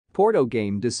Porto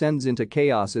game descends into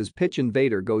chaos as pitch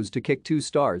invader goes to kick 2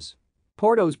 stars.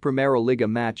 Porto's Primeira Liga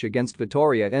match against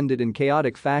Vitória ended in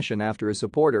chaotic fashion after a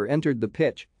supporter entered the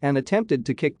pitch and attempted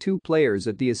to kick 2 players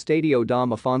at the Estádio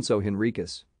Dom Afonso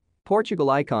Henriques. Portugal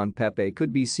icon Pepe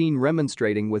could be seen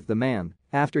remonstrating with the man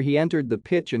after he entered the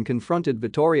pitch and confronted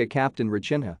Vitória captain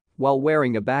Rachinha while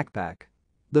wearing a backpack.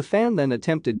 The fan then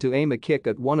attempted to aim a kick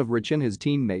at one of Rachinha's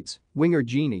teammates, winger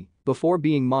Gini, before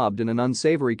being mobbed in an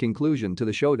unsavory conclusion to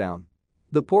the showdown.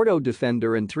 The Porto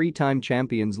defender and 3-time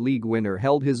Champions League winner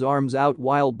held his arms out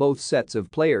while both sets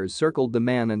of players circled the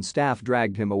man and staff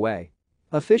dragged him away.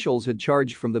 Officials had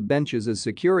charged from the benches as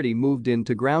security moved in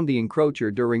to ground the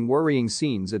encroacher during worrying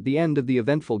scenes at the end of the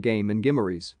eventful game in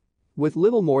Guimarães. With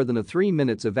little more than 3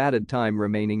 minutes of added time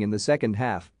remaining in the second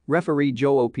half, referee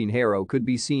João Pinheiro could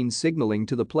be seen signaling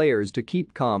to the players to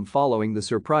keep calm following the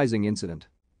surprising incident.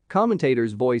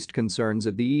 Commentators voiced concerns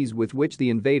at the ease with which the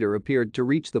invader appeared to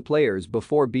reach the players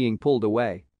before being pulled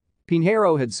away.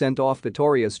 Pinheiro had sent off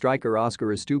Vitória striker Oscar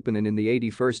Estupinan in the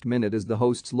 81st minute as the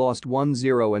hosts lost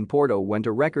 1-0 and Porto went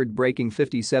a record-breaking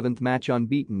 57th match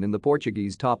unbeaten in the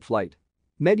Portuguese top flight.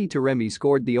 Mehdi Taremi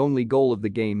scored the only goal of the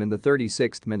game in the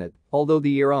 36th minute, although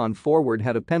the Iran forward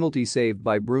had a penalty saved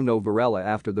by Bruno Varela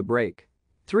after the break.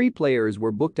 3 players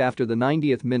were booked after the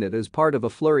 90th minute as part of a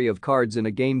flurry of cards in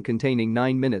a game containing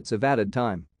 9 minutes of added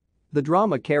time. The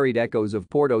drama carried echoes of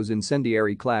Porto's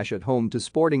incendiary clash at home to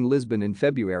Sporting Lisbon in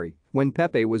February, when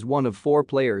Pepe was one of 4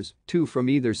 players, 2 from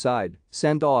either side,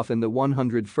 sent off in the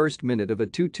 101st minute of a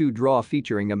 2-2 draw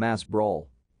featuring a mass brawl.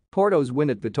 Porto's win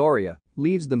at Vitória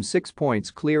leaves them 6 points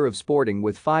clear of Sporting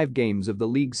with 5 games of the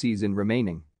league season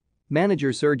remaining.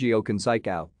 Manager Sergio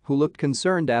Conceição, who looked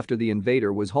concerned after the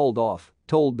invader was hauled off,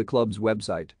 told the club's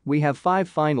website, "We have 5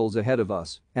 finals ahead of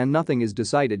us and nothing is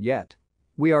decided yet.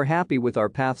 We are happy with our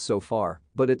path so far,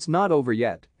 but it's not over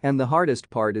yet and the hardest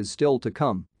part is still to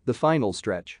come, the final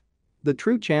stretch. The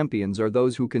true champions are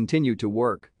those who continue to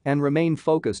work and remain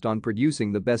focused on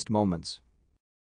producing the best moments."